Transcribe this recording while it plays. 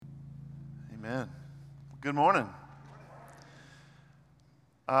Amen. Good morning.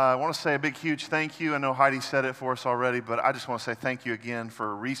 I want to say a big, huge thank you. I know Heidi said it for us already, but I just want to say thank you again for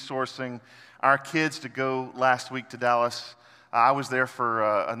resourcing our kids to go last week to Dallas. I was there for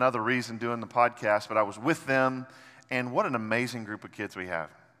another reason doing the podcast, but I was with them, and what an amazing group of kids we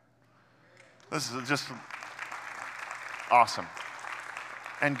have. This is just awesome.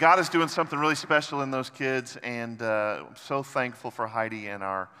 And God is doing something really special in those kids, and I'm so thankful for Heidi and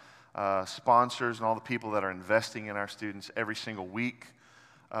our sponsors and all the people that are investing in our students every single week.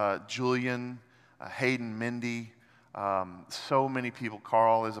 Julian, Hayden, Mindy, so many people.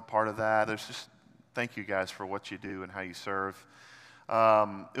 Carl is a part of that. There's just, thank you guys for what you do and how you serve.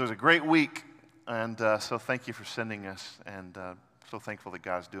 It was a great week, and so thank you for sending us, and so thankful that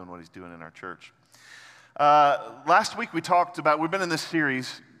God's doing what he's doing in our church. Last week we've been in this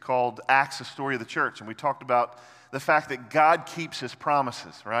series called Acts, the Story of the Church, and we talked about the fact that God keeps his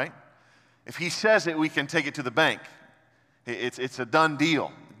promises, right? If he says it, we can take it to the bank. It's a done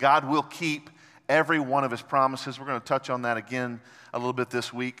deal. God will keep every one of his promises. We're going to touch on that again a little bit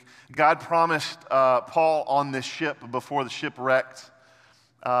this week. God promised Paul on this ship before the ship wrecked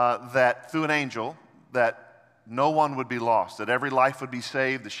that through an angel that no one would be lost, that every life would be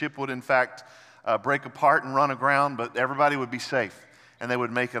saved. The ship would in fact break apart and run aground, but everybody would be safe and they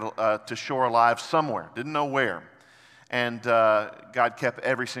would make it to shore alive somewhere. Didn't know where. And God kept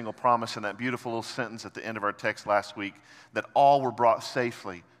every single promise in that beautiful little sentence at the end of our text last week that all were brought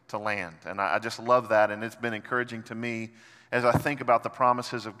safely to land. And I just love that, and it's been encouraging to me as I think about the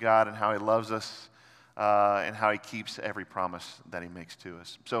promises of God and how he loves us and how he keeps every promise that he makes to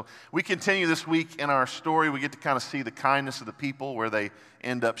us. So we continue this week in our story. We get to kind of see the kindness of the people where they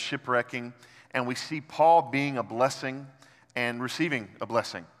end up shipwrecking, and we see Paul being a blessing and receiving a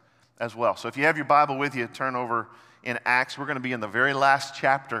blessing as well. So if you have your Bible with you, turn over in Acts. We're going to be in the very last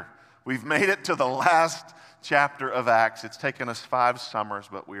chapter. We've made it to the last chapter of Acts. It's taken us 5 summers,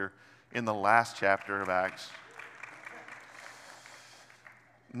 but we're in the last chapter of Acts.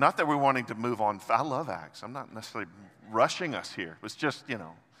 Not that we're wanting to move on. I love Acts. I'm not necessarily rushing us here. It's just,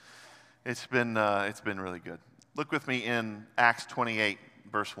 it's been really good. Look with me in Acts 28,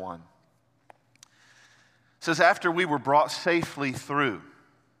 verse 1. It says, after we were brought safely through,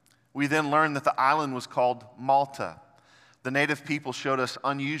 we then learned that the island was called Malta. The native people showed us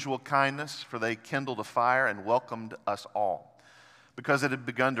unusual kindness, for they kindled a fire and welcomed us all, because it had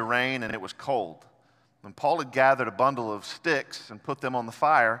begun to rain and it was cold. When Paul had gathered a bundle of sticks and put them on the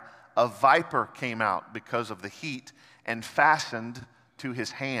fire, a viper came out because of the heat and fastened to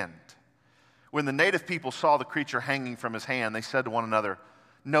his hand. When the native people saw the creature hanging from his hand, they said to one another,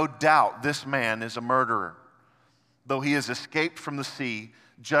 "No doubt this man is a murderer. Though he has escaped from the sea,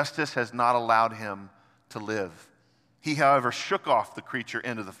 justice has not allowed him to live." He, however, shook off the creature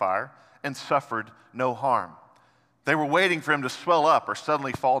into the fire and suffered no harm. They were waiting for him to swell up or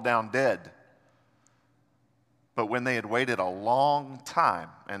suddenly fall down dead. But when they had waited a long time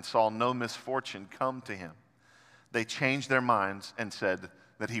and saw no misfortune come to him, they changed their minds and said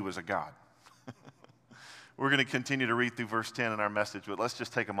that he was a god. We're going to continue to read through verse 10 in our message, but let's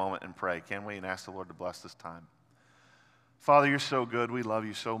just take a moment and pray, can we? And ask the Lord to bless this time. Father, you're so good. We love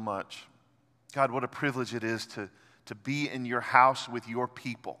you so much. God, what a privilege it is to be in your house with your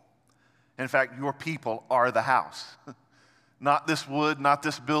people. In fact, your people are the house. Not this wood, not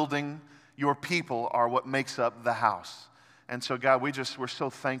this building. Your people are what makes up the house. And so, God, we're so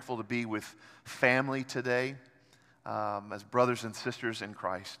thankful to be with family today as brothers and sisters in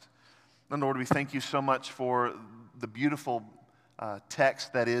Christ. And Lord, we thank you so much for the beautiful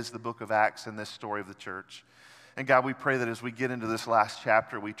text that is the book of Acts and this story of the church. And God, we pray that as we get into this last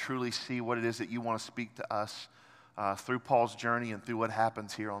chapter, we truly see what it is that you want to speak to us through Paul's journey and through what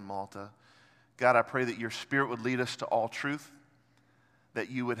happens here on Malta. God, I pray that your Spirit would lead us to all truth, that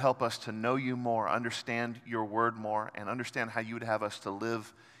you would help us to know you more, understand your word more, and understand how you would have us to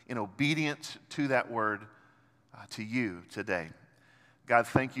live in obedience to that word to you today. God,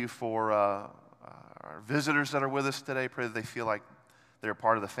 thank you for our visitors that are with us today. Pray that they feel like they're a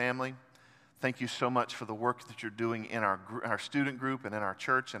part of the family. Thank you so much for the work that you're doing in our student group and in our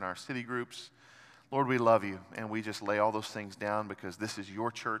church and our city groups. Lord, we love you, and we just lay all those things down because this is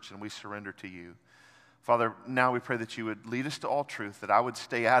your church, and we surrender to you. Father, now we pray that you would lead us to all truth, that I would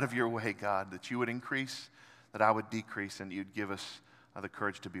stay out of your way, God, that you would increase, that I would decrease, and you'd give us the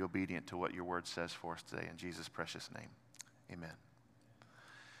courage to be obedient to what your word says for us today. In Jesus' precious name, amen.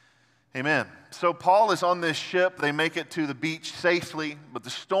 Amen. So Paul is on this ship. They make it to the beach safely, but the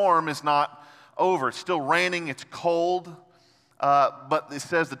storm is not over. It's still raining. It's cold. But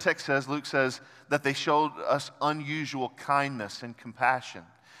the text says, Luke says, that they showed us unusual kindness and compassion.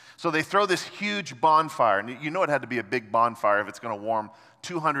 So they throw this huge bonfire, and you know it had to be a big bonfire if it's going to warm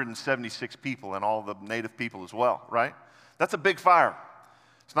 276 people and all the native people as well, right? That's a big fire.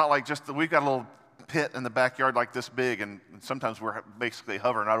 It's not like we've got a little pit in the backyard like this big, and sometimes we're basically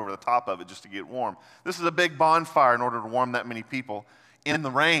hovering right over the top of it just to get warm. This is a big bonfire in order to warm that many people in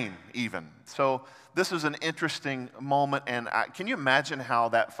the rain even. So this is an interesting moment, and can you imagine how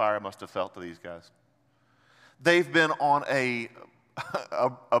that fire must have felt to these guys? They've been on a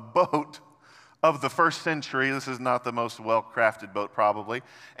boat of the first century. This is not the most well-crafted boat probably,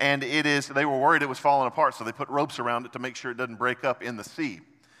 and they were worried it was falling apart, so they put ropes around it to make sure it doesn't break up in the sea.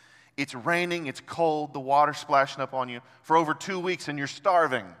 It's raining, it's cold, the water's splashing up on you for over 2 weeks, and you're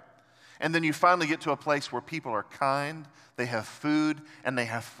starving. And then you finally get to a place where people are kind, they have food, and they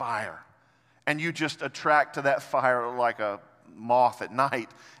have fire. And you just attract to that fire like a moth at night,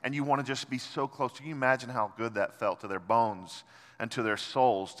 and you want to just be so close. Can you imagine how good that felt to their bones and to their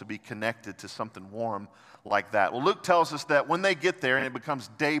souls to be connected to something warm like that? Well, Luke tells us that when they get there and it becomes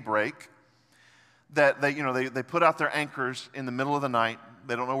daybreak, that they put out their anchors in the middle of the night.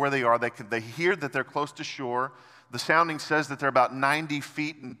 They don't know where they are. They hear that they're close to shore. The sounding says that they're about 90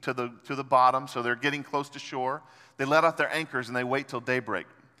 feet to the bottom, so they're getting close to shore. They let out their anchors and they wait till daybreak.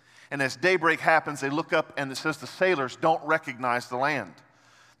 And as daybreak happens, they look up and it says the sailors don't recognize the land.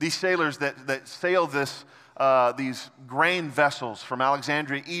 These sailors that sail these grain vessels from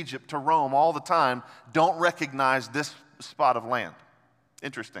Alexandria, Egypt to Rome all the time don't recognize this spot of land.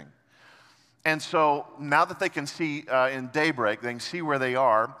 Interesting. And so now that they can see in daybreak, they can see where they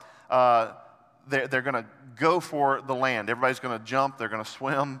are, they're going to go for the land. Everybody's going to jump, they're going to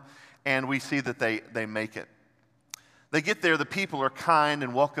swim, and we see that they make it. They get there, the people are kind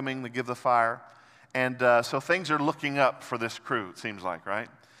and welcoming, they give the fire, and so things are looking up for this crew, it seems like, right?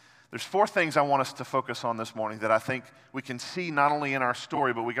 There's 4 things I want us to focus on this morning that I think we can see not only in our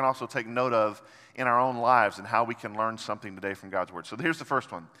story, but we can also take note of in our own lives and how we can learn something today from God's Word. So here's the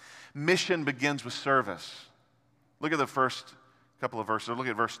first one. Mission begins with service. Look at the first couple of verses. Look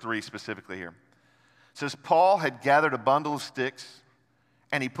at verse 3 specifically here. It says, Paul had gathered a bundle of sticks,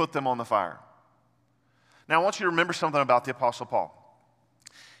 and he put them on the fire. Now, I want you to remember something about the Apostle Paul.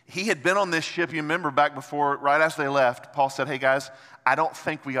 He had been on this ship, you remember back before, right as they left, Paul said, hey guys, I don't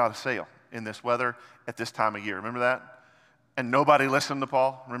think we ought to sail in this weather at this time of year. Remember that? And nobody listened to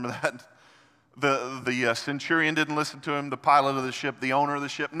Paul. Remember that? The centurion didn't listen to him, the pilot of the ship, the owner of the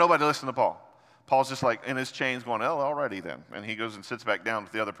ship, nobody listened to Paul. Paul's just like in his chains going, oh, alrighty then. And he goes and sits back down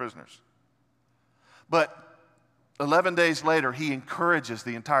with the other prisoners. But 11 days later, he encourages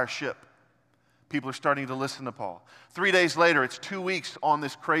the entire ship. People are starting to listen to Paul. 3 days later, it's 2 weeks on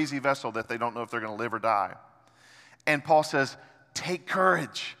this crazy vessel that they don't know if they're going to live or die. And Paul says, take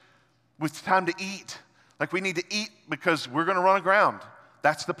courage. It's time to eat. Like we need to eat because we're going to run aground.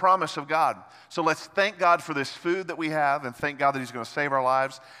 That's the promise of God. So let's thank God for this food that we have and thank God that He's going to save our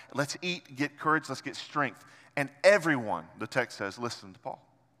lives. Let's eat, get courage, let's get strength. And everyone, the text says, listened to Paul.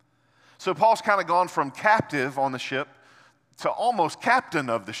 So Paul's kind of gone from captive on the ship to almost captain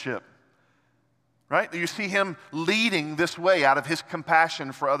of the ship. Right? You see him leading this way out of his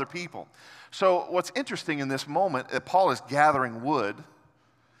compassion for other people. So what's interesting in this moment that Paul is gathering wood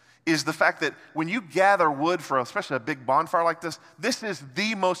is the fact that when you gather wood for especially a big bonfire like this, this is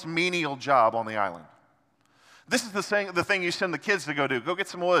the most menial job on the island. This is the thing you send the kids to go do. Go get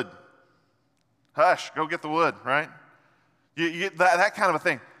some wood. Hush, go get the wood, right? You get that kind of a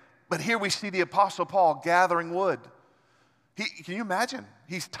thing. But here we see the Apostle Paul gathering wood. Can you imagine?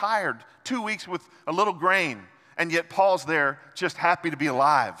 He's tired, 2 weeks with a little grain, and yet Paul's there just happy to be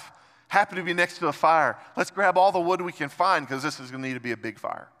alive, happy to be next to a fire. Let's grab all the wood we can find because this is going to need to be a big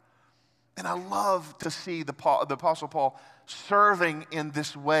fire. And I love to see the Apostle Paul serving in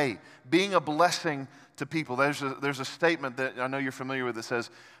this way, being a blessing to people. There's a statement that I know you're familiar with that says,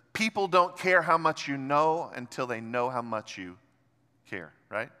 people don't care how much you know until they know how much you care,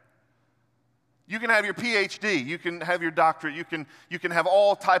 right? You can have your PhD, you can have your doctorate, you can have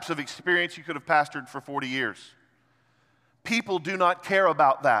all types of experience. You could have pastored for 40 years. People do not care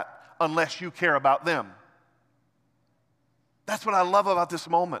about that unless you care about them. That's what I love about this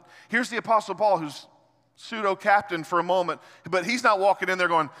moment. Here's the Apostle Paul who's pseudo-captain for a moment, but he's not walking in there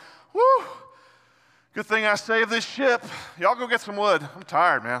going, whew, good thing I saved this ship. Y'all go get some wood. I'm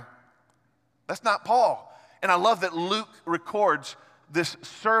tired, man. That's not Paul. And I love that Luke records this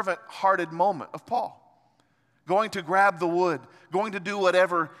servant-hearted moment of Paul. Going to grab the wood, going to do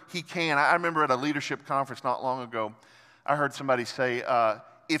whatever he can. I remember at a leadership conference not long ago, I heard somebody say,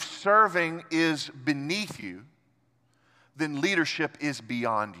 if serving is beneath you, then leadership is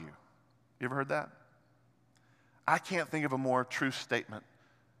beyond you. You ever heard that? I can't think of a more true statement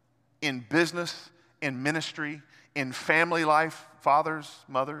in business, in ministry, in family life, fathers,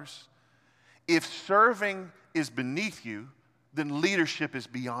 mothers. If serving is beneath you, then leadership is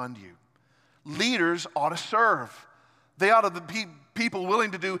beyond you. Leaders ought to serve. They ought to be people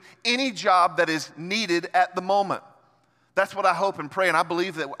willing to do any job that is needed at the moment. That's what I hope and pray, and I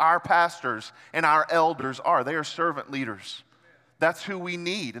believe that our pastors and our elders are. They are servant leaders. That's who we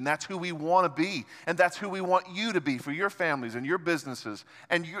need, and that's who we want to be, and that's who we want you to be for your families and your businesses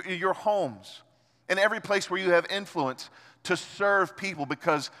and your homes and every place where you have influence, to serve people,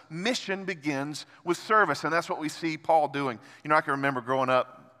 because mission begins with service, and that's what we see Paul doing. You know, I can remember growing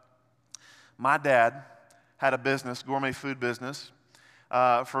up, my dad had a business, gourmet food business,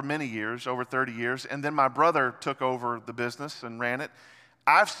 for many years, over 30 years, and then my brother took over the business and ran it.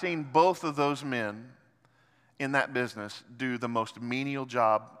 I've seen both of those men in that business do the most menial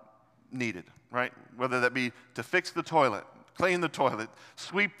job needed, right? Whether that be to fix the toilet, clean the toilet,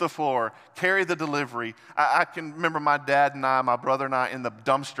 sweep the floor, carry the delivery. I can remember my dad and I, my brother and I, in the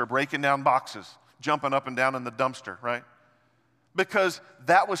dumpster breaking down boxes, jumping up and down in the dumpster, right? Because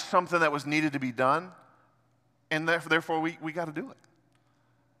that was something that was needed to be done, and therefore we got to do it.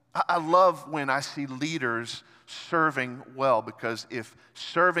 I love when I see leaders serving well, because if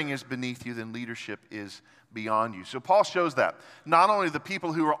serving is beneath you, then leadership is beyond you. So Paul shows that. Not only the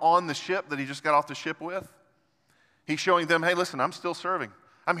people who are on the ship that he just got off the ship with, he's showing them, hey, listen, I'm still serving.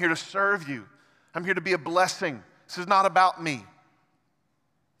 I'm here to serve you. I'm here to be a blessing. This is not about me.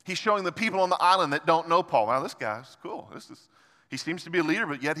 He's showing the people on the island that don't know Paul, wow, this guy's cool. He seems to be a leader,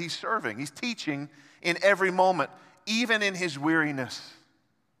 but yet he's serving. He's teaching in every moment, even in his weariness.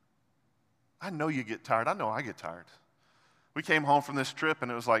 I know you get tired. I know I get tired. We came home from this trip,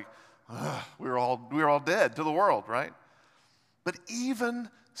 and it was like, we were all dead to the world, right? But even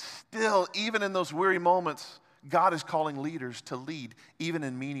still, even in those weary moments, God is calling leaders to lead, even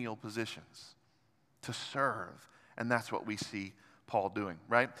in menial positions, to serve. And that's what we see Paul doing,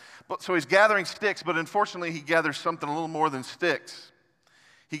 right? So he's gathering sticks, but unfortunately he gathers something a little more than sticks.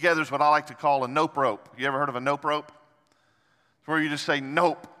 He gathers what I like to call a nope rope. You ever heard of a nope rope? It's where you just say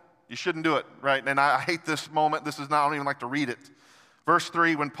nope. You shouldn't do it, right? And I hate this moment. This is not, I don't even like to read it. Verse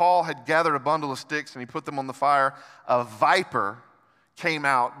 3, when Paul had gathered a bundle of sticks and he put them on the fire, a viper came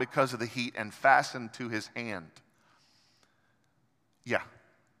out because of the heat and fastened to his hand. Yeah,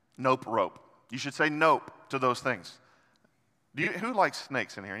 nope rope. You should say nope to those things. Who likes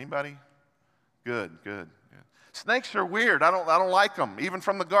snakes in here? Anybody? Good. Yeah. Snakes are weird. I don't like them. Even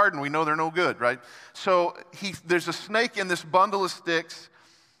from the garden, we know they're no good, right? So there's a snake in this bundle of sticks.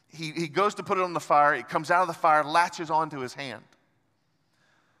 He goes to put it on the fire. It comes out of the fire, latches onto his hand.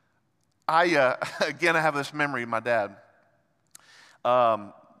 I have this memory of my dad.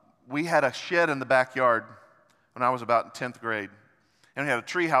 We had a shed in the backyard when I was about in 10th grade. And we had a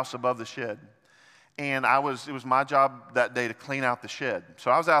tree house above the shed. And it was my job that day to clean out the shed.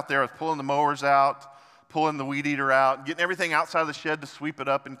 So I was out there, I was pulling the mowers out, pulling the weed eater out, getting everything outside of the shed to sweep it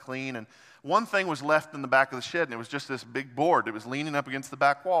up and clean. And one thing was left in the back of the shed, and it was just this big board. It was leaning up against the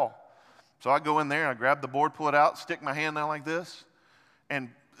back wall. So I go in there, and I grab the board, pull it out, stick my hand down like this, and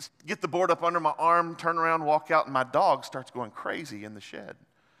get the board up under my arm, turn around, walk out, and my dog starts going crazy in the shed.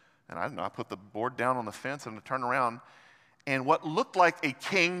 And I don't know, I put the board down on the fence, and I turn around, and what looked like a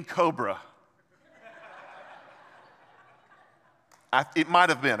king cobra, it might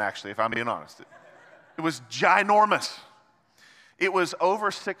have been, actually, if I'm being honest. It was ginormous. It was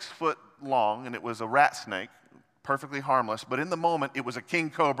over 6 foot long, and it was a rat snake, perfectly harmless, but in the moment, it was a king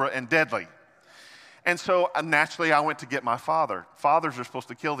cobra and deadly. And so, naturally, I went to get my father. Fathers are supposed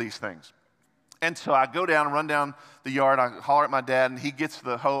to kill these things. And so I go down and run down the yard, I holler at my dad, and he gets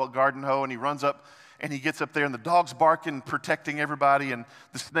the hoe, a garden hoe, and he runs up, and he gets up there, and the dog's barking, protecting everybody, and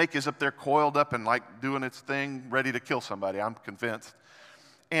the snake is up there coiled up and like doing its thing, ready to kill somebody, I'm convinced.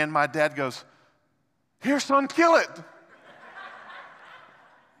 And my dad goes, "Here, son, kill it."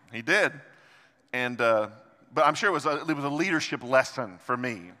 He did. And but I'm sure it was a leadership lesson for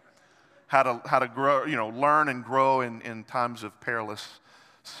me, how to grow, learn and grow in times of perilous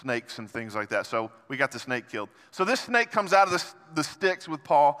snakes and things like that. So we got the snake killed. So this snake comes out of the sticks with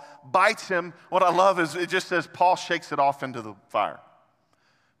Paul, bites him. What I love is it just says Paul shakes it off into the fire.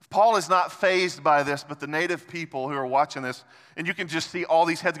 Paul is not fazed by this, but the native people who are watching this, and you can just see all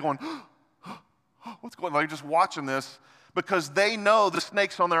these heads going, what's going on? They're just watching this because they know the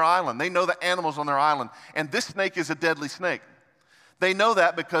snakes on their island. They know the animals on their island. And this snake is a deadly snake. They know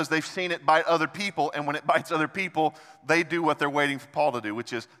that because they've seen it bite other people, and when it bites other people, they do what they're waiting for Paul to do,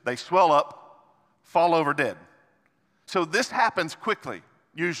 which is they swell up, fall over dead. So this happens quickly,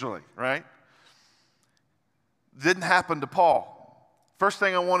 usually, right? Didn't happen to Paul. First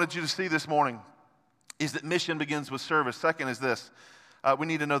thing I wanted you to see this morning is that mission begins with service. Second is this. We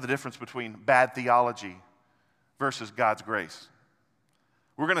need to know the difference between bad theology versus God's grace.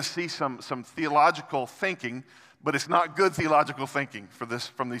 We're going to see some theological thinking, but it's not good theological thinking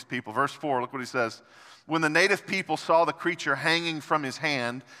from these people. Verse 4, look what he says. When the native people saw the creature hanging from his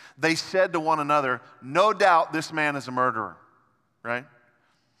hand, they said to one another, "No doubt this man is a murderer," right?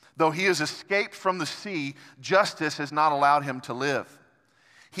 "Though he has escaped from the sea, justice has not allowed him to live."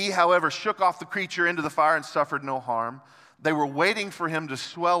 He, however, shook off the creature into the fire and suffered no harm. They were waiting for him to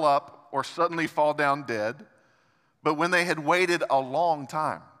swell up or suddenly fall down dead. But when they had waited a long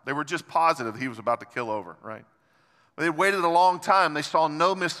time, they were just positive he was about to kill over, right? They had waited a long time. They saw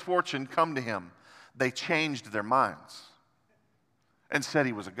no misfortune come to him. They changed their minds and said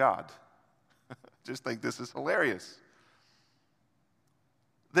he was a god. Just think this is hilarious.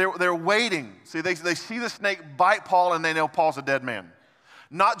 They're waiting. See, they see the snake bite Paul and they know Paul's a dead man.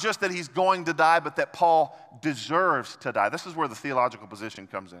 Not just that he's going to die, but that Paul deserves to die. This is where the theological position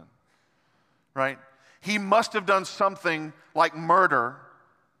comes in, right? He must have done something like murder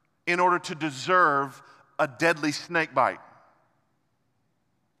in order to deserve a deadly snake bite.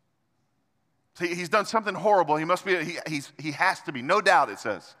 See, he's done something horrible. He must be. He has to be. No doubt, it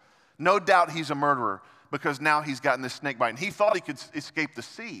says. No doubt he's a murderer because now he's gotten this snake bite. And he thought he could escape the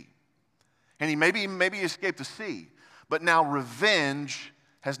sea, and he maybe escaped the sea, but now revenge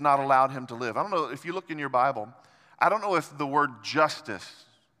has not allowed him to live. I don't know if you look in your Bible. I don't know if the word justice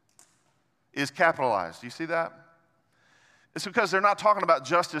is capitalized. Do you see that? It's because they're not talking about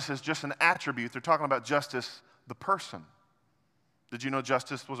justice as just an attribute. They're talking about justice, the person. Did you know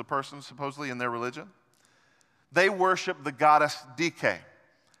justice was a person, supposedly, in their religion? They worship the goddess Dike.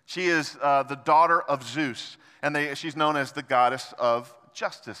 She is the daughter of Zeus, and she's known as the goddess of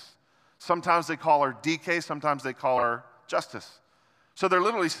justice. Sometimes they call her Dike, sometimes they call her justice. So they're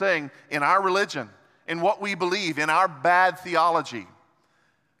literally saying, in our religion, in what we believe, in our bad theology,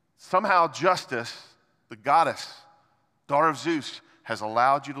 somehow justice, the goddess, daughter of Zeus, has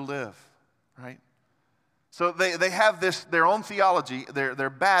allowed you to live, right? So they have their own theology, their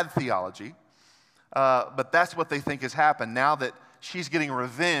bad theology, but that's what they think has happened. Now that she's getting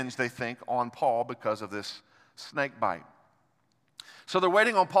revenge, they think, on Paul because of this snake bite. So they're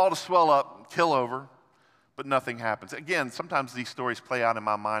waiting on Paul to swell up, kill over, but nothing happens. Again, sometimes these stories play out in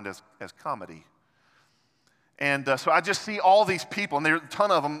my mind as comedy. And so I just see all these people, and there are a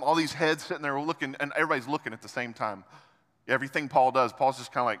ton of them, all these heads sitting there looking, and everybody's looking at the same time. Everything Paul does, Paul's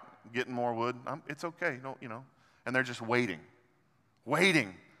just kind of like getting more wood. It's okay, and they're just waiting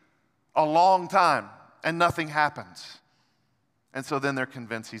a long time, and nothing happens. And so then they're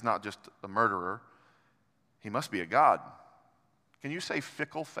convinced he's not just a murderer, he must be a god. Can you say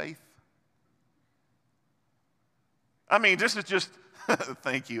fickle faith? I mean, this is just,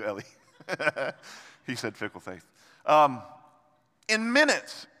 thank you, Ellie. He said fickle faith. In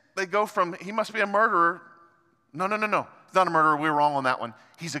minutes, they go from, he must be a murderer. No. He's not a murderer. We were wrong on that one.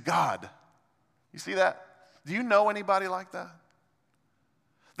 He's a god. You see that? Do you know anybody like that?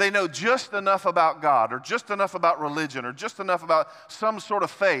 They know just enough about God or just enough about religion or just enough about some sort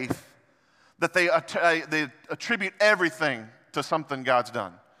of faith that they attribute everything to something God's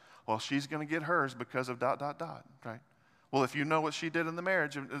done. Well, she's going to get hers because of ... right? Well, if you know what she did in the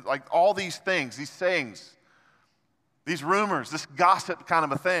marriage, like all these things, these sayings, these rumors, this gossip kind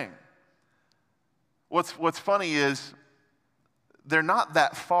of a thing. What's funny is they're not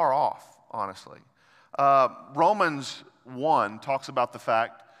that far off, honestly. Romans 1 talks about the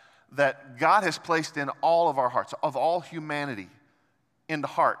fact that God has placed in all of our hearts, of all humanity, into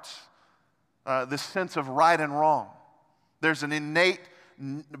hearts, this sense of right and wrong. There's an innate,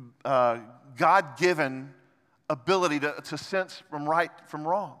 God-given ability to sense from right from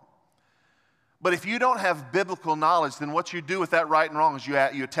wrong. But if you don't have biblical knowledge, then what you do with that right and wrong is you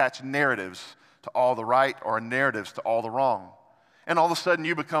attach narratives to all the right or narratives to all the wrong. And all of a sudden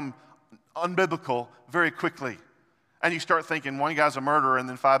you become unbiblical very quickly. And you start thinking one guy's a murderer and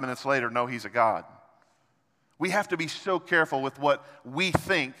then 5 minutes later, no, he's a god. We have to be so careful with what we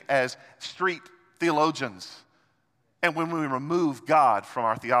think as street theologians. And when we remove God from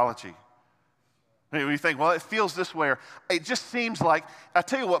our theology. We think, well, it feels this way, or it just seems like, I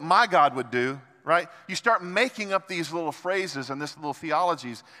tell you what my God would do, right? You start making up these little phrases and these little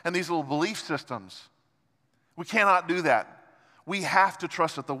theologies and these little belief systems. We cannot do that. We have to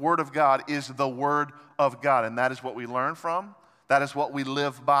trust that the Word of God is the Word of God, and that is what we learn from. That is what we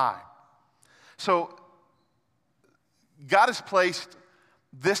live by. So God has placed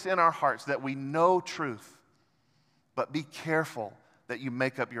this in our hearts, that we know truth, but be careful that you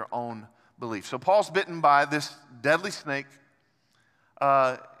make up your own belief. So Paul's bitten by this deadly snake.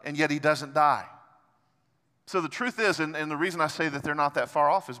 and yet he doesn't die. So the truth is, and the reason I say that they're not that far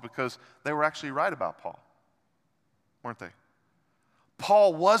off is because they were actually right about Paul, weren't they?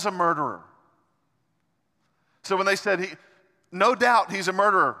 Paul was a murderer. So when they said, no doubt he's a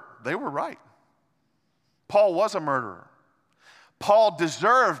murderer, they were right. Paul was a murderer. Paul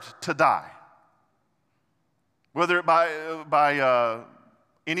deserved to die. Whether by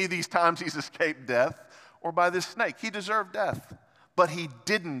any of these times he's escaped death or by this snake, he deserved death. But he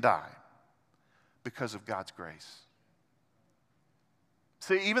didn't die because of God's grace.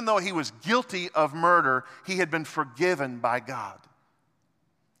 See, even though he was guilty of murder, he had been forgiven by God.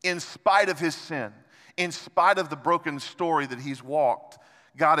 In spite of his sin, in spite of the broken story that he's walked,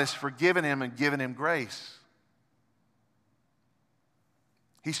 God has forgiven him and given him grace.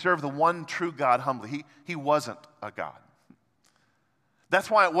 He served the one true God humbly. He wasn't a God. That's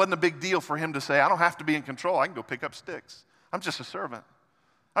why it wasn't a big deal for him to say, I don't have to be in control. I can go pick up sticks. I'm just a servant.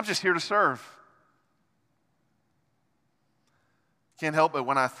 I'm just here to serve. Can't help it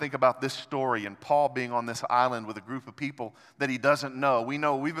when I think about this story and Paul being on this island with a group of people that he doesn't know. We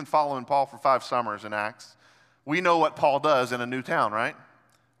know we've been following Paul for 5 summers in Acts. We know what Paul does in a new town, right?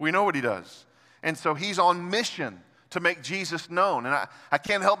 We know what he does. And so he's on mission to make Jesus known. And I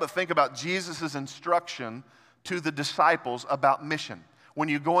can't help but think about Jesus' instruction to the disciples about mission. When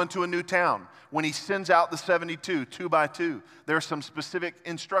you go into a new town, when he sends out the 72, 2 by 2, there are some specific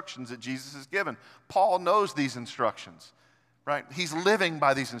instructions that Jesus has given. Paul knows these instructions, right? He's living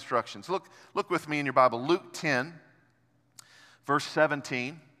by these instructions. Look with me in your Bible, Luke 10, verse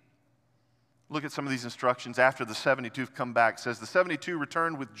 17. Look at some of these instructions after the 72 have come back. It says, the 72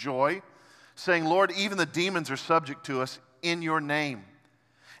 returned with joy, saying, Lord, even the demons are subject to us in your name.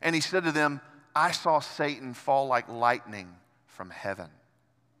 And he said to them, I saw Satan fall like lightning from heaven.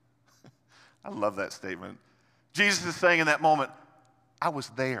 I love that statement. Jesus is saying in that moment, I was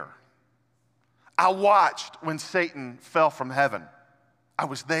there. I watched when Satan fell from heaven. I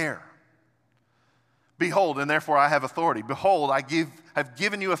was there. Behold, and therefore I have authority. Behold, have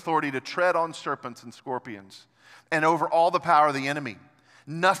given you authority to tread on serpents and scorpions, and over all the power of the enemy.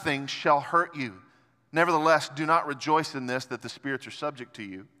 Nothing shall hurt you. Nevertheless, do not rejoice in this, that the spirits are subject to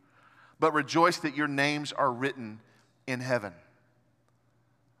you, but rejoice that your names are written in heaven.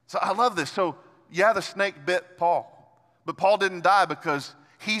 So I love this. So, yeah, the snake bit Paul, but Paul didn't die because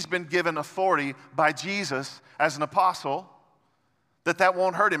he's been given authority by Jesus as an apostle that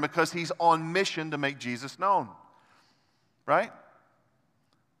won't hurt him because he's on mission to make Jesus known, right?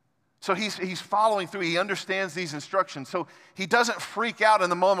 So he's following through. He understands these instructions. So he doesn't freak out in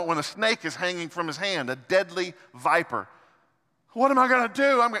the moment when a snake is hanging from his hand, a deadly viper. What am I going to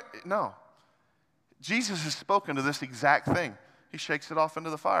do? No. Jesus has spoken to this exact thing. He shakes it off into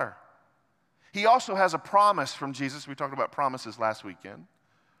the fire. He also has a promise from Jesus. We talked about promises last weekend.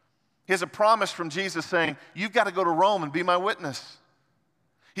 He has a promise from Jesus saying, you've got to go to Rome and be my witness.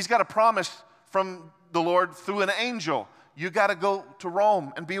 He's got a promise from the Lord through an angel. You've got to go to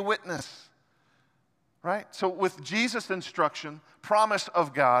Rome and be a witness. Right? So with Jesus' instruction, promise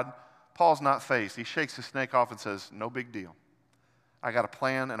of God, Paul's not fazed. He shakes the snake off and says, no big deal. I got a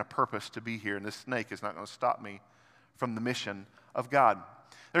plan and a purpose to be here, and this snake is not going to stop me from the mission of God.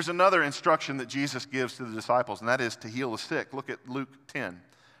 There's another instruction that Jesus gives to the disciples, and that is to heal the sick. Look at Luke 10,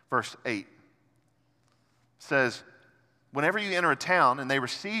 verse 8. It says, whenever you enter a town and they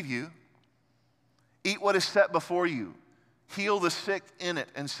receive you, eat what is set before you. Heal the sick in it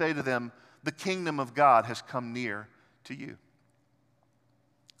and say to them, the kingdom of God has come near to you.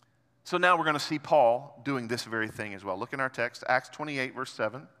 So now we're going to see Paul doing this very thing as well. Look in our text, Acts 28, verse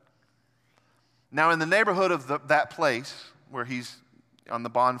 7. Now in the neighborhood of that place where he's on the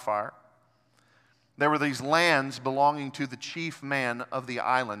bonfire, there were these lands belonging to the chief man of the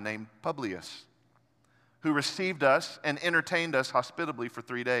island named Publius, who received us and entertained us hospitably for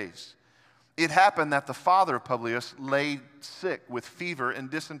 3 days. It happened that the father of Publius lay sick with fever and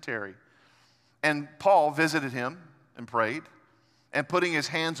dysentery. And Paul visited him and prayed, and putting his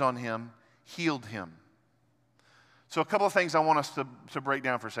hands on him, healed him. So a couple of things I want us to break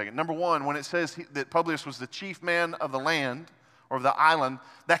down for a second. Number one, when it says that Publius was the chief man of the land, or of the island,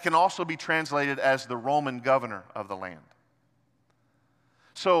 that can also be translated as the Roman governor of the land.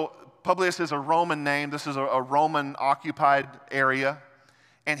 So Publius is a Roman name. This is a Roman-occupied area,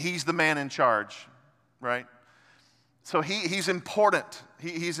 and he's the man in charge, right? So he's important.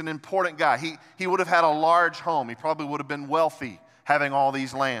 He's an important guy. He would have had a large home. He probably would have been wealthy having all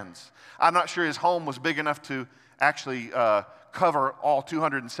these lands. I'm not sure his home was big enough to actually cover all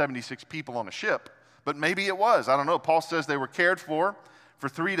 276 people on a ship, but maybe it was. I don't know. Paul says they were cared for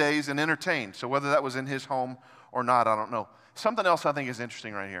 3 days and entertained. So whether that was in his home or not, I don't know. something else I think is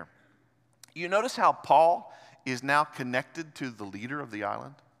interesting right here. You notice how Paul is now connected to the leader of the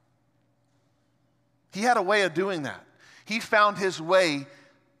island? He had a way of doing that. He found his way,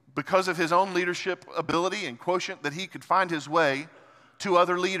 because of his own leadership ability and quotient, that he could find his way to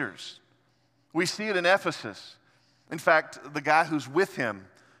other leaders. We see it in Ephesus. In fact, the guy who's with him,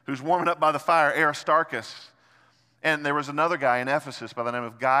 who's warming up by the fire, Aristarchus, and there was another guy in Ephesus by the name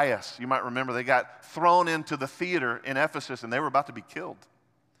of Gaius. You might remember they got thrown into the theater in Ephesus and they were about to be killed.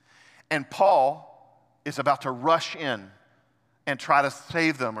 And Paul is about to rush in and try to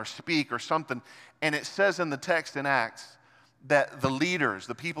save them or speak or something. And it says in the text in Acts that the leaders,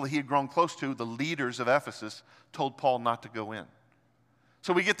 the people that he had grown close to, the leaders of Ephesus, told Paul not to go in.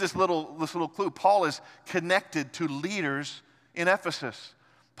 So we get this little clue. Paul is connected to leaders in Ephesus.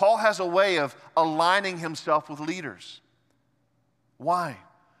 Paul has a way of aligning himself with leaders. Why?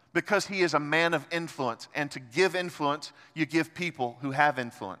 Because he is a man of influence. And to give influence, you give people who have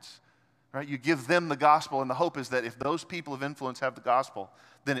influence. Right? You give them the gospel, and the hope is that if those people of influence have the gospel,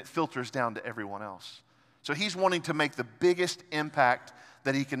 then it filters down to everyone else. So he's wanting to make the biggest impact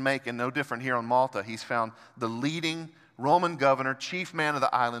that he can make, and no different here on Malta. He's found the leading Roman governor, chief man of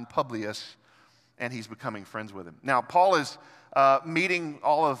the island, Publius, and he's becoming friends with him. Now, Paul is meeting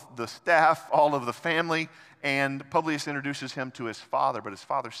all of the staff, all of the family, and Publius introduces him to his father, but his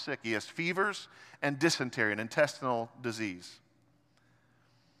father's sick. He has fevers and dysentery, an intestinal disease.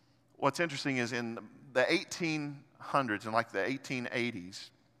 What's interesting is in the 1800s and like the 1880s,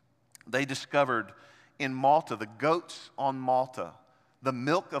 they discovered in Malta, the goats on Malta, the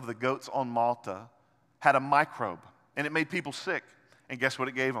milk of the goats on Malta had a microbe, and it made people sick. And guess what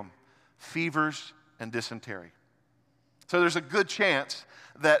it gave them? Fevers and dysentery. So there's a good chance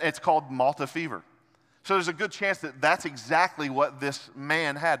that it's called Malta fever. So there's a good chance that that's exactly what this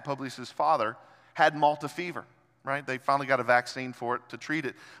man had. Publius' father had Malta fever, right? They finally got a vaccine for it to treat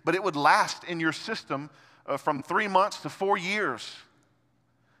it. But it would last in your system from 3 months to 4 years.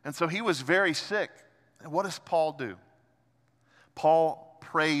 And so he was very sick. And what does Paul do? Paul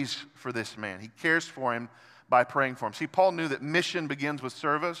prays for this man. He cares for him by praying for him. See, Paul knew that mission begins with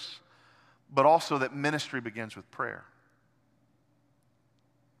service, but also that ministry begins with prayer.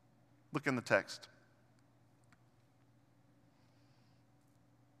 Look in the text.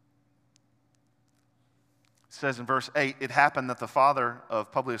 It says in verse 8, it happened that the father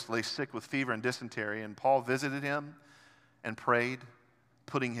of Publius lay sick with fever and dysentery, and Paul visited him and prayed,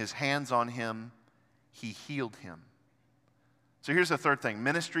 putting his hands on him, he healed him. So here's the third thing.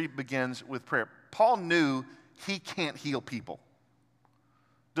 Ministry begins with prayer. Paul knew he can't heal people.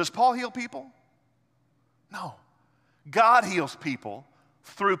 Does Paul heal people? No. God heals people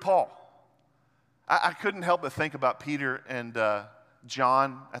through Paul. I couldn't help but think about Peter and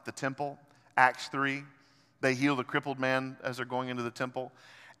John at the temple, Acts 3. They heal the crippled man as they're going into the temple.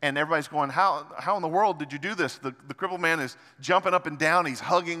 And everybody's going, how in the world did you do this? The crippled man is jumping up and down. He's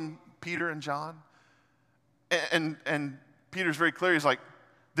hugging Peter and John. And Peter's very clear. He's like,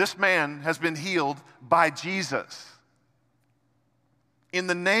 this man has been healed by Jesus. In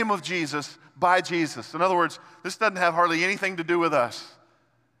the name of Jesus, by Jesus. In other words, this doesn't have hardly anything to do with us.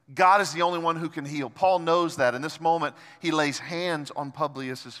 God is the only one who can heal. Paul knows that. In this moment, he lays hands on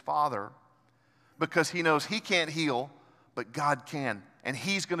Publius' father because he knows he can't heal, but God can. And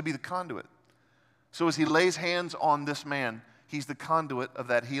he's going to be the conduit. So as he lays hands on this man, he's the conduit of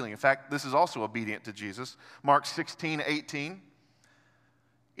that healing. In fact, this is also obedient to Jesus. Mark 16:18.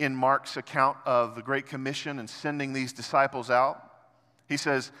 In Mark's account of the Great Commission and sending these disciples out, he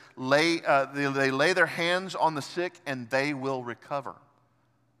says, they lay their hands on the sick and they will recover.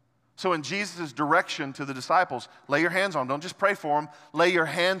 So in Jesus' direction to the disciples, lay your hands on them. Don't just pray for them. Lay your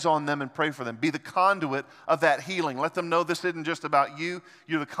hands on them and pray for them. Be the conduit of that healing. Let them know this isn't just about you.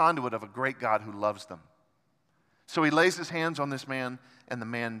 You're the conduit of a great God who loves them. So he lays his hands on this man, and the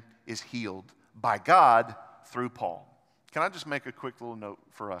man is healed by God through Paul. Can I just make a quick little note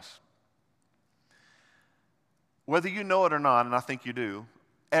for us? Whether you know it or not, and I think you do,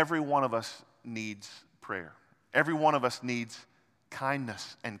 every one of us needs prayer. Every one of us needs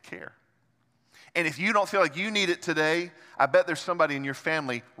kindness and care. And if you don't feel like you need it today, I bet there's somebody in your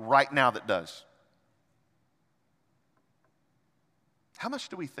family right now that does. How much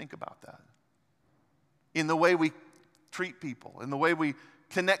do we think about that? In the way we treat people, in the way we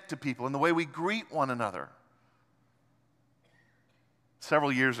connect to people, in the way we greet one another.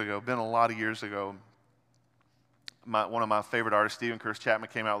 Several years ago, been a lot of years ago, one of my favorite artists, Stephen Curtis Chapman,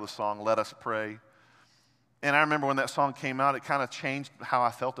 came out with a song, Let Us Pray. And I remember when that song came out, it kind of changed how I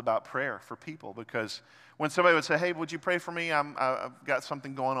felt about prayer for people, because when somebody would say, hey, would you pray for me? I've got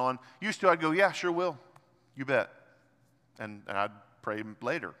something going on. Used to, I'd go, yeah, sure will. You bet. And I'd pray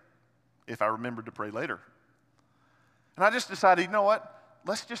later, if I remembered to pray later. And I just decided, you know what?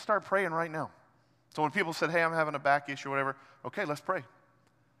 Let's just start praying right now. So when people said, hey, I'm having a back issue or whatever, okay, let's pray.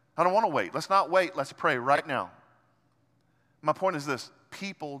 I don't want to wait. Let's not wait. Let's pray right now. My point is this: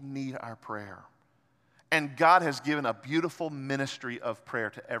 people need our prayer. And God has given a beautiful ministry of prayer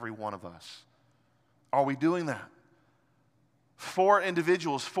to every one of us. Are we doing that? For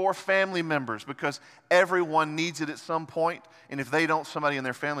individuals, for family members, because everyone needs it at some point, and if they don't, somebody in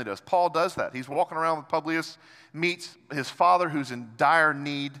their family does. Paul does that. He's walking around with Publius, meets his father who's in dire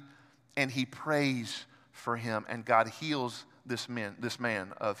need, and he prays for him, and God heals this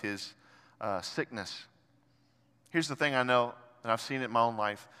man of his sickness. Here's the thing I know, and I've seen it in my own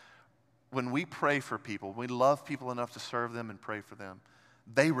life. When we pray for people, we love people enough to serve them and pray for them,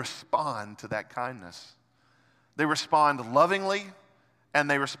 they respond to that kindness. They respond lovingly, and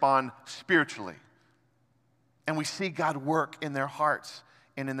they respond spiritually. And we see God work in their hearts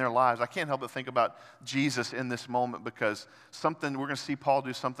and in their lives. I can't help but think about Jesus in this moment, because we're going to see Paul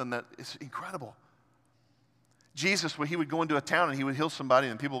do something that is incredible. Jesus, when he would go into a town and he would heal somebody,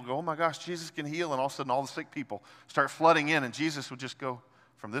 and people would go, oh my gosh, Jesus can heal, and all of a sudden all the sick people start flooding in, and Jesus would just go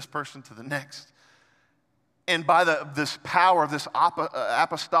from this person to the next. And by this power of this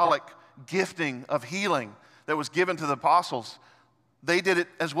apostolic gifting of healing that was given to the apostles, they did it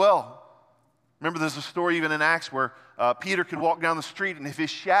as well. Remember, there's a story even in Acts where Peter could walk down the street, and if his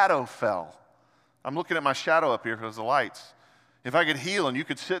shadow fell, I'm looking at my shadow up here because of the lights. If I could heal and you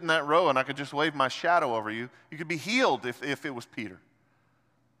could sit in that row and I could just wave my shadow over you, you could be healed if it was Peter.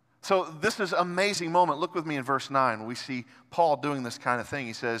 So this is an amazing moment. Look with me in verse 9. We see Paul doing this kind of thing.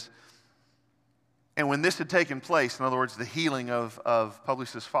 He says, and when this had taken place, in other words, the healing of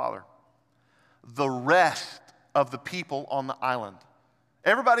Publius' father, the rest of the people on the island,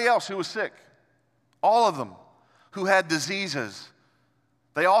 everybody else who was sick, all of them who had diseases,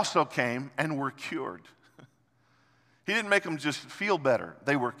 they also came and were cured. He didn't make them just feel better.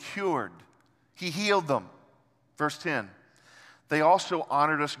 They were cured. He healed them. Verse 10. They also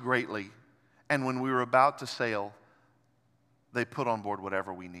honored us greatly, and when we were about to sail, they put on board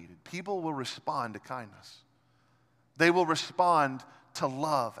whatever we needed. People will respond to kindness. They will respond to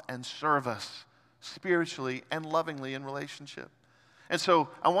love and service spiritually and lovingly in relationship. And so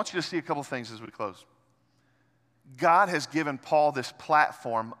I want you to see a couple things as we close. God has given Paul this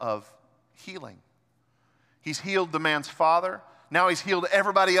platform of healing. He's healed the man's father. Now he's healed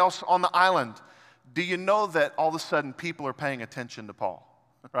everybody else on the island. Do you know that all of a sudden people are paying attention to Paul,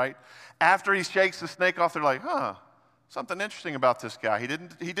 right? After he shakes the snake off, they're like, something interesting about this guy. He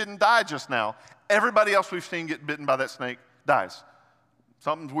didn't die just now. Everybody else we've seen get bitten by that snake dies.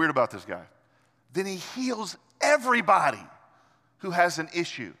 Something's weird about this guy. Then he heals everybody who has an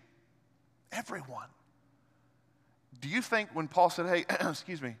issue. Everyone. Do you think when Paul said, hey,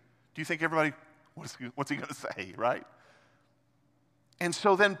 excuse me, do you think everybody, what's he going to say, right? And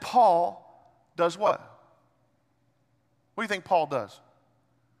so then Paul does what? What do you think Paul does?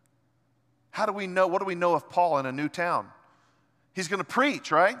 How do we know, what do we know of Paul in a new town? He's going to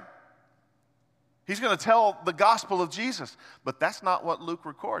preach, right? He's going to tell the gospel of Jesus. But that's not what Luke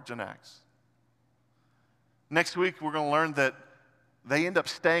records in Acts. Next week, we're going to learn that they end up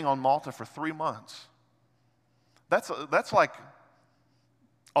staying on Malta for 3 months. That's like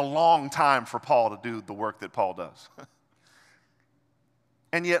a long time for Paul to do the work that Paul does.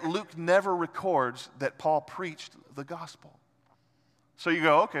 And yet Luke never records that Paul preached the gospel. So you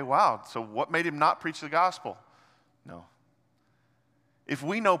go, okay, wow, so what made him not preach the gospel? No. If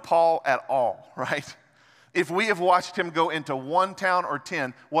we know Paul at all, right? If we have watched him go into one town or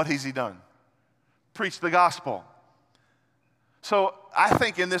 10, what has he done? Preach the gospel. So I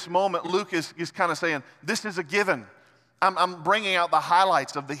think in this moment, Luke is kind of saying, this is a given. I'm bringing out the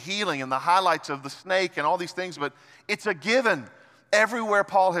highlights of the healing and the highlights of the snake and all these things, but it's a given. Everywhere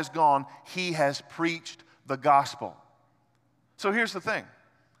Paul has gone, he has preached the gospel. So here's the thing.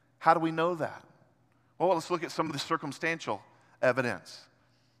 How do we know that? Well, let's look at some of the circumstantial evidence.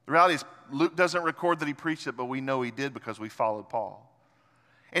 The reality is Luke doesn't record that he preached it, but we know he did because we followed Paul.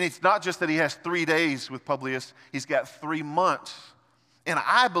 And it's not just that he has 3 days with Publius, he's got 3 months. And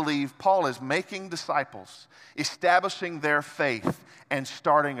I believe Paul is making disciples, establishing their faith, and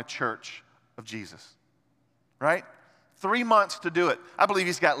starting a church of Jesus. Right? 3 months to do it. I believe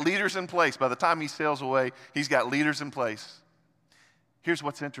he's got leaders in place. By the time he sails away, he's got leaders in place. Here's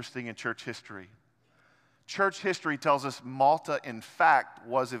what's interesting in church history. Church history tells us Malta, in fact,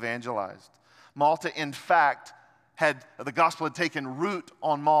 was evangelized. Malta, in fact, the gospel had taken root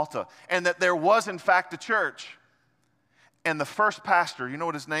on Malta, and that there was, in fact, a church. And the first pastor, you know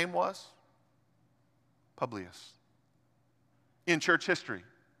what his name was? Publius. in church history.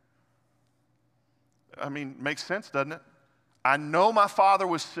 I mean, makes sense, doesn't it? I know my father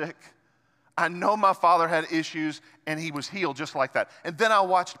was sick. I know my father had issues, and he was healed just like that. And then I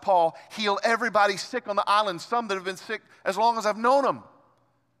watched Paul heal everybody sick on the island, some that have been sick as long as I've known them.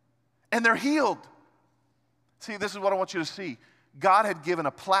 And they're healed. See, this is what I want you to see. God had given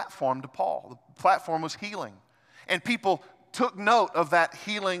a platform to Paul. The platform was healing. And people took note of that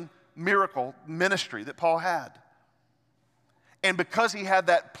healing miracle ministry that Paul had. And because he had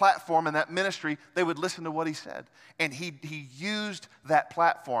that platform and that ministry, they would listen to what he said. And he used that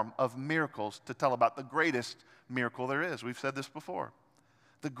platform of miracles to tell about the greatest miracle there is. We've said this before.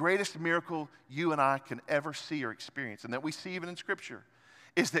 The greatest miracle you and I can ever see or experience, and that we see even in Scripture,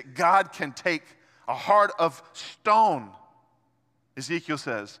 is that God can take a heart of stone, Ezekiel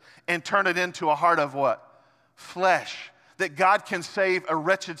says, and turn it into a heart of what? Flesh. That God can save a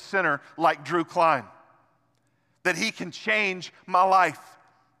wretched sinner like Drew Klein. That he can change my life,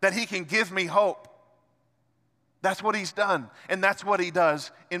 that he can give me hope. That's what he's done, and that's what he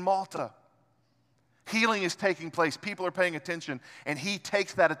does in Malta. Healing is taking place. People are paying attention, and he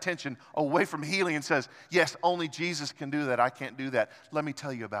takes that attention away from healing and says, yes, only Jesus can do that. I can't do that. Let me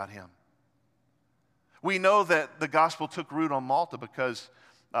tell you about him. We know that the gospel took root on Malta because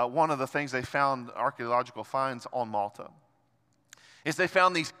one of the things they found, archaeological finds on Malta, is they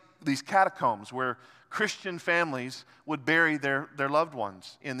found these catacombs where Christian families would bury their loved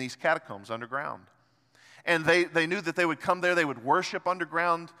ones in these catacombs underground. And they knew that they would come there, they would worship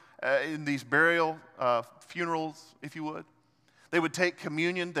underground in these burial funerals, if you would. They would take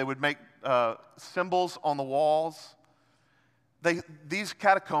communion, they would make symbols on the walls. These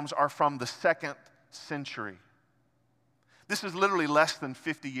catacombs are from the 2nd century. This is literally less than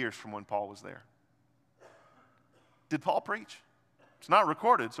 50 years from when Paul was there. Did Paul preach? It's not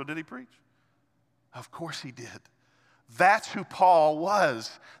recorded, so did he preach? Of course he did. That's who Paul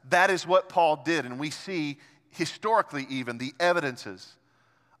was. That is what Paul did. And we see historically even the evidences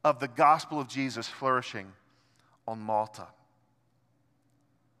of the gospel of Jesus flourishing on Malta.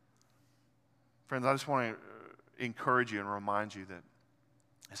 Friends, I just want to encourage you and remind you that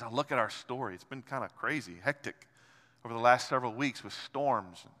as I look at our story, it's been kind of crazy, hectic over the last several weeks with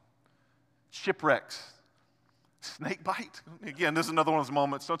storms and shipwrecks. Snake bite. Again, this is another one of those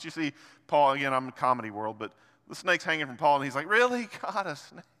moments. Don't you see Paul, again, I'm in the comedy world, but the snake's hanging from Paul, and he's like, really? God, a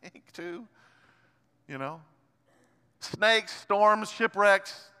snake too? You know? Snakes, storms,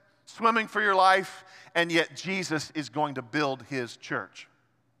 shipwrecks, swimming for your life, and yet Jesus is going to build his church.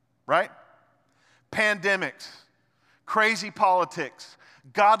 Right? Pandemics, crazy politics,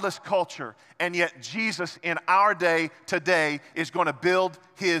 godless culture, and yet Jesus in our day today is going to build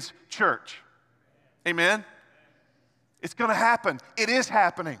his church. Amen? It's going to happen. It is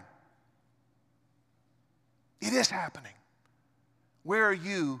happening. It is happening. Where are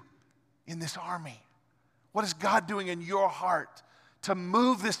you in this army? What is God doing in your heart to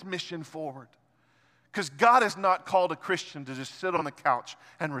move this mission forward? Because God has not called a Christian to just sit on the couch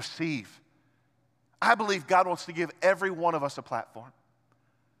and receive. I believe God wants to give every one of us a platform.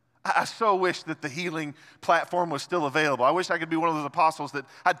 I so wish that the healing platform was still available. I wish I could be one of those apostles that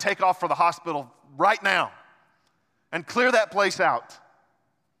I'd take off for the hospital right now and clear that place out.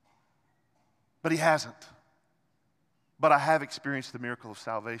 But he hasn't. But I have experienced the miracle of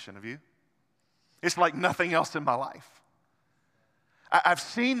salvation. Have you? It's like nothing else in my life. I've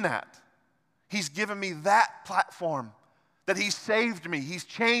seen that. He's given me that platform, that he's saved me, he's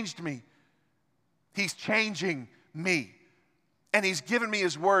changed me. He's changing me. And he's given me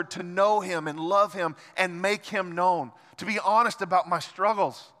his word to know him and love him and make him known, to be honest about my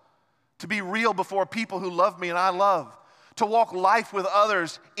struggles, to be real before people who love me and I love, to walk life with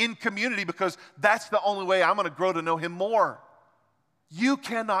others in community, because that's the only way I'm going to grow to know him more. You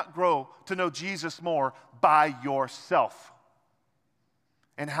cannot grow to know Jesus more by yourself.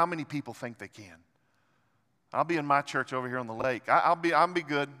 And how many people think they can? I'll be in my church over here on the lake. I'll be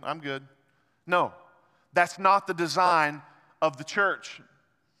good. I'm good. No, that's not the design of the church.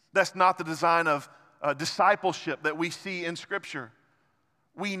 That's not the design of discipleship that we see in Scripture.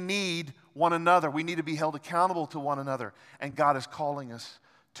 We need one another. We need to be held accountable to one another, and God is calling us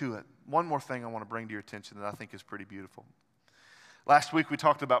to it. One more thing I want to bring to your attention that I think is pretty beautiful. Last week we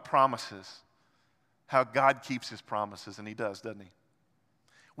talked about promises, how God keeps his promises, and he does, doesn't he?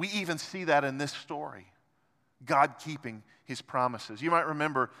 We even see that in this story, God keeping his promises. You might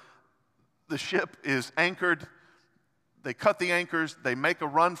remember the ship is anchored. They cut the anchors. They make a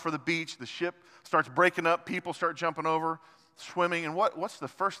run for the beach. The ship starts breaking up. People start jumping over, swimming. And what's the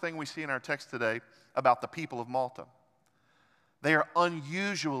first thing we see in our text today about the people of Malta? They are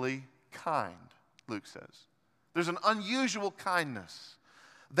unusually kind, Luke says. There's an unusual kindness.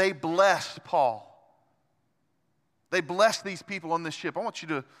 They blessed Paul. They blessed these people on this ship. I want you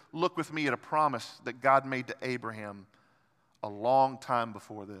to look with me at a promise that God made to Abraham a long time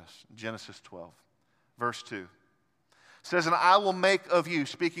before this. Genesis 12, verse 2. It says, and I will make of you,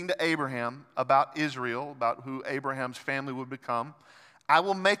 speaking to Abraham about Israel, about who Abraham's family would become, I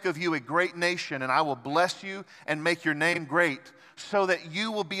will make of you a great nation, and I will bless you and make your name great, so that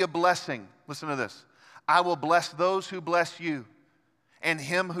you will be a blessing. Listen to this. I will bless those who bless you, and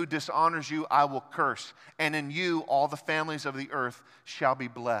him who dishonors you I will curse, and in you all the families of the earth shall be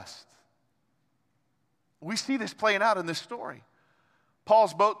blessed. We see this playing out in this story.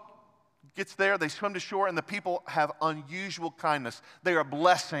 Paul's boat gets there, they swim to shore, and the people have unusual kindness. They are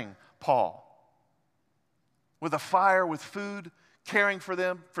blessing Paul with a fire, with food, caring for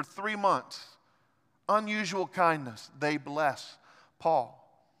them for 3 months. Unusual kindness. They bless Paul.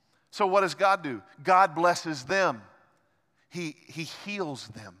 So what does God do? God blesses them. He heals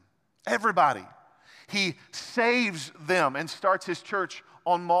them. Everybody. He saves them and starts his church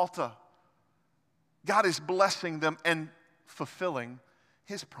on Malta. God is blessing them and fulfilling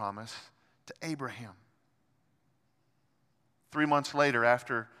his promise to Abraham. 3 months later,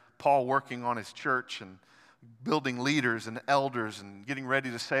 after Paul working on his church and building leaders and elders and getting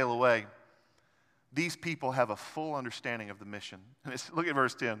ready to sail away, these people have a full understanding of the mission. Look at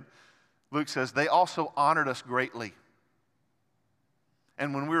verse 10. Luke says, they also honored us greatly.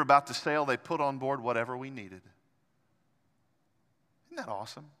 And when we were about to sail, they put on board whatever we needed. Isn't that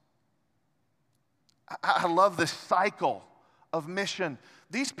awesome? I love this cycle of mission.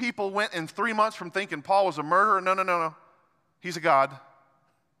 These people went in 3 months from thinking Paul was a murderer. No. He's a God.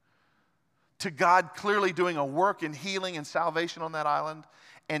 To God clearly doing a work in healing and salvation on that island.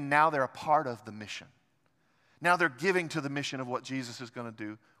 And now they're a part of the mission. Now they're giving to the mission of what Jesus is going to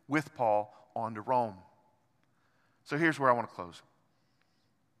do with Paul on to Rome. So here's where I want to close.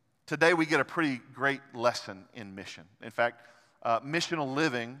 Today we get a pretty great lesson in mission. In fact, missional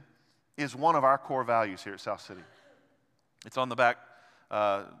living is one of our core values here at South City. It's on the back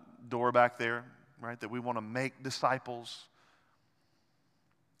door back there, right? That we want to make disciples.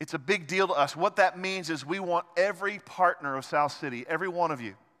 It's a big deal to us. What that means is we want every partner of South City, every one of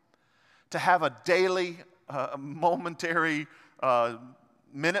you, to have a daily, momentary,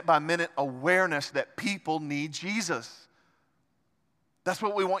 minute-by-minute awareness that people need Jesus. That's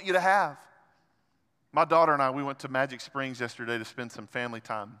what we want you to have. My daughter and I, we went to Magic Springs yesterday to spend some family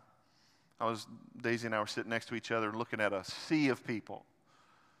time. Daisy and I were sitting next to each other looking at a sea of people.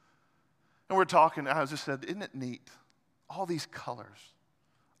 And we're talking, I just said, isn't it neat? All these colors,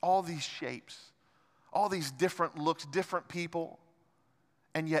 all these shapes, all these different looks, different people,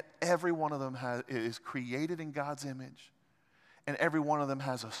 and yet every one of them is created in God's image, and every one of them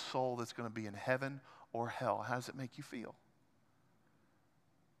has a soul that's going to be in heaven or hell. How does it make you feel?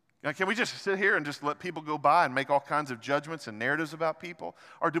 Now, can we just sit here and just let people go by and make all kinds of judgments and narratives about people?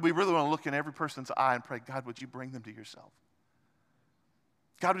 Or do we really want to look in every person's eye and pray, God, would you bring them to yourself?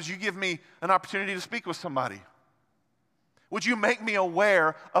 God, would you give me an opportunity to speak with somebody? Would you make me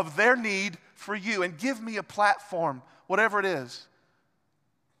aware of their need for you and give me a platform, whatever it is,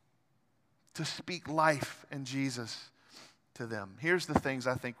 to speak life and Jesus to them? Here's the things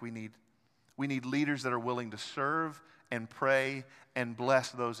I think we need. We need leaders that are willing to serve and pray and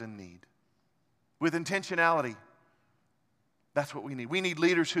bless those in need. With intentionality. That's what we need. We need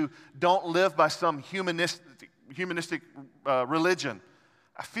leaders who don't live by some humanistic religion.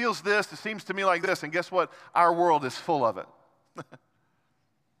 I feels this, it seems to me like this, and guess what? Our world is full of it.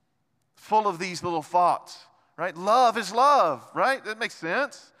 Full of these little thoughts, right? Love is love, right? That makes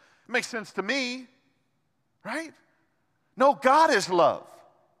sense. It makes sense to me, right? No, God is love,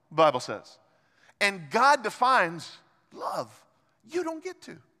 the Bible says. And God defines love. You don't get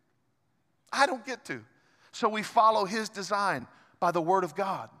to. I don't get to. So we follow his design by the word of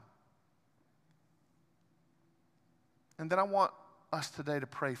God. And then I want us today to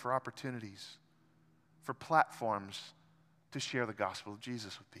pray for opportunities, for platforms to share the gospel of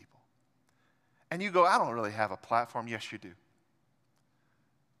Jesus with people. And you go, I don't really have a platform. Yes, you do.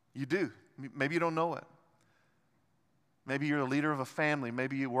 You do. Maybe you don't know it. Maybe you're a leader of a family.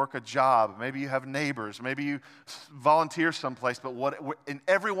 Maybe you work a job. Maybe you have neighbors. Maybe you volunteer someplace. But in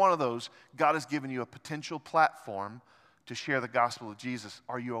every one of those, God has given you a potential platform to share the gospel of Jesus.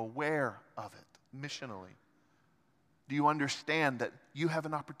 Are you aware of it missionally? Do you understand that you have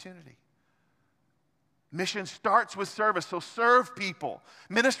an opportunity? Mission starts with service, so serve people.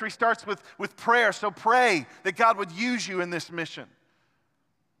 Ministry starts with prayer, so pray that God would use you in this mission.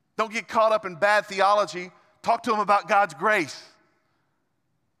 Don't get caught up in bad theology. Talk to them about God's grace.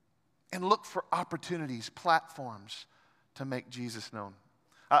 and look for opportunities, platforms to make Jesus known.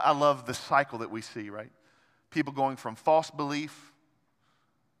 I love the cycle that we see, right? People going from false belief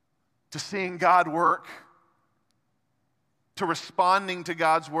to seeing God work, to responding to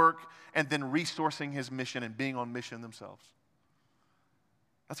God's work, and then resourcing his mission and being on mission themselves.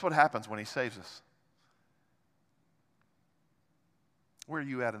 That's what happens when he saves us. Where are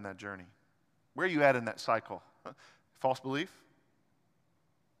you at in that journey? Where are you at in that cycle? False belief?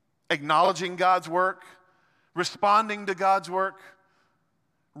 Acknowledging God's work, responding to God's work,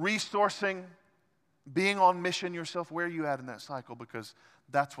 resourcing, being on mission yourself. Where are you at in that cycle? Because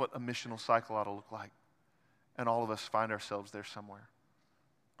that's what a missional cycle ought to look like. And all of us find ourselves there somewhere.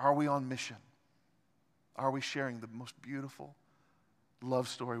 Are we on mission? Are we sharing the most beautiful love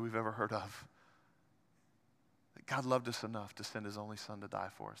story we've ever heard of? That God loved us enough to send his only son to die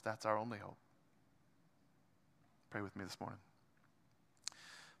for us. That's our only hope. Pray with me this morning.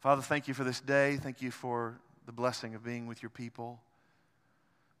 Father, thank you for this day. Thank you for the blessing of being with your people.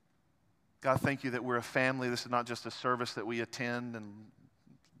 God, thank you that we're a family. This is not just a service that we attend and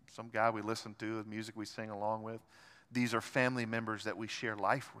some guy we listen to, the music we sing along with. These are family members that we share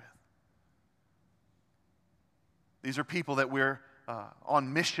life with. These are people that we're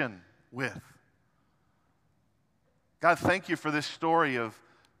on mission with. God, thank you for this story of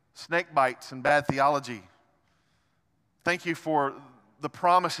snake bites and bad theology. Thank you for the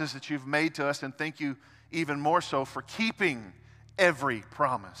promises that you've made to us, and thank you even more so for keeping every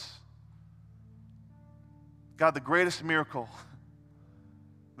promise. God, the greatest miracle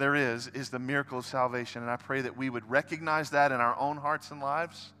there is the miracle of salvation, and I pray that we would recognize that in our own hearts and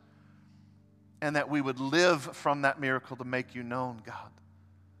lives, and that we would live from that miracle to make you known, God.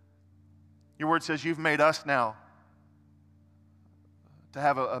 Your word says you've made us now to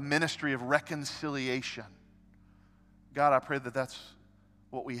have a ministry of reconciliation. God, I pray that that's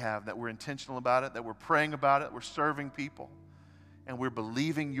what we have, that we're intentional about it, that we're praying about it, we're serving people, and we're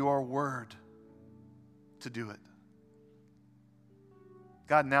believing your word to do it.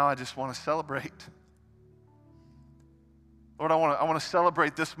 God, now I just want to celebrate. Lord, I want to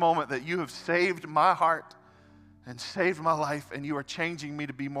celebrate this moment that you have saved my heart and saved my life, and you are changing me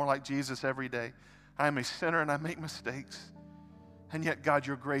to be more like Jesus every day. I am a sinner and I make mistakes. And yet, God,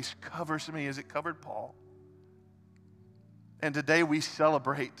 your grace covers me as it covered Paul. And today we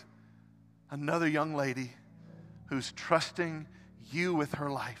celebrate another young lady who's trusting you with her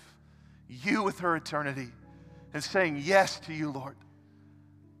life, you with her eternity, and saying yes to you, Lord.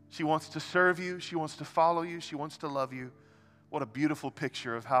 She wants to serve you. She wants to follow you. She wants to love you. What a beautiful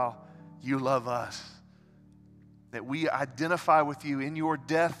picture of how you love us. That we identify with you in your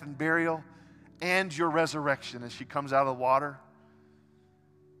death and burial and your resurrection as she comes out of the water.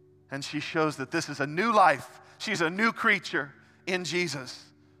 And she shows that this is a new life. She's a new creature in Jesus.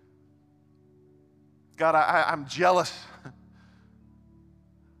 God, I'm jealous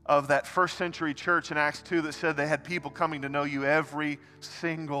of that first century church in Acts 2 that said they had people coming to know you every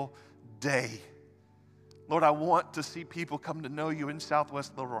single day. Lord, I want to see people come to know you in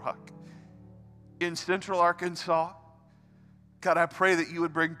Southwest Little Rock, in Central Arkansas. God, I pray that you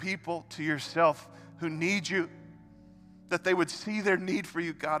would bring people to yourself who need you, that they would see their need for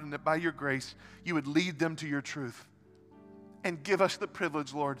you, God, and that by your grace, you would lead them to your truth. And give us the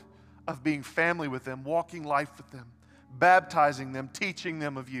privilege, Lord, of being family with them, walking life with them, baptizing them, teaching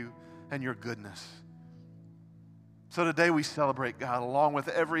them of you and your goodness. So today we celebrate, God, along with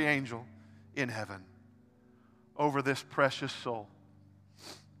every angel in heaven, over this precious soul.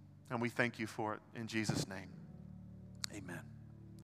 And we thank you for it in Jesus' name. Amen.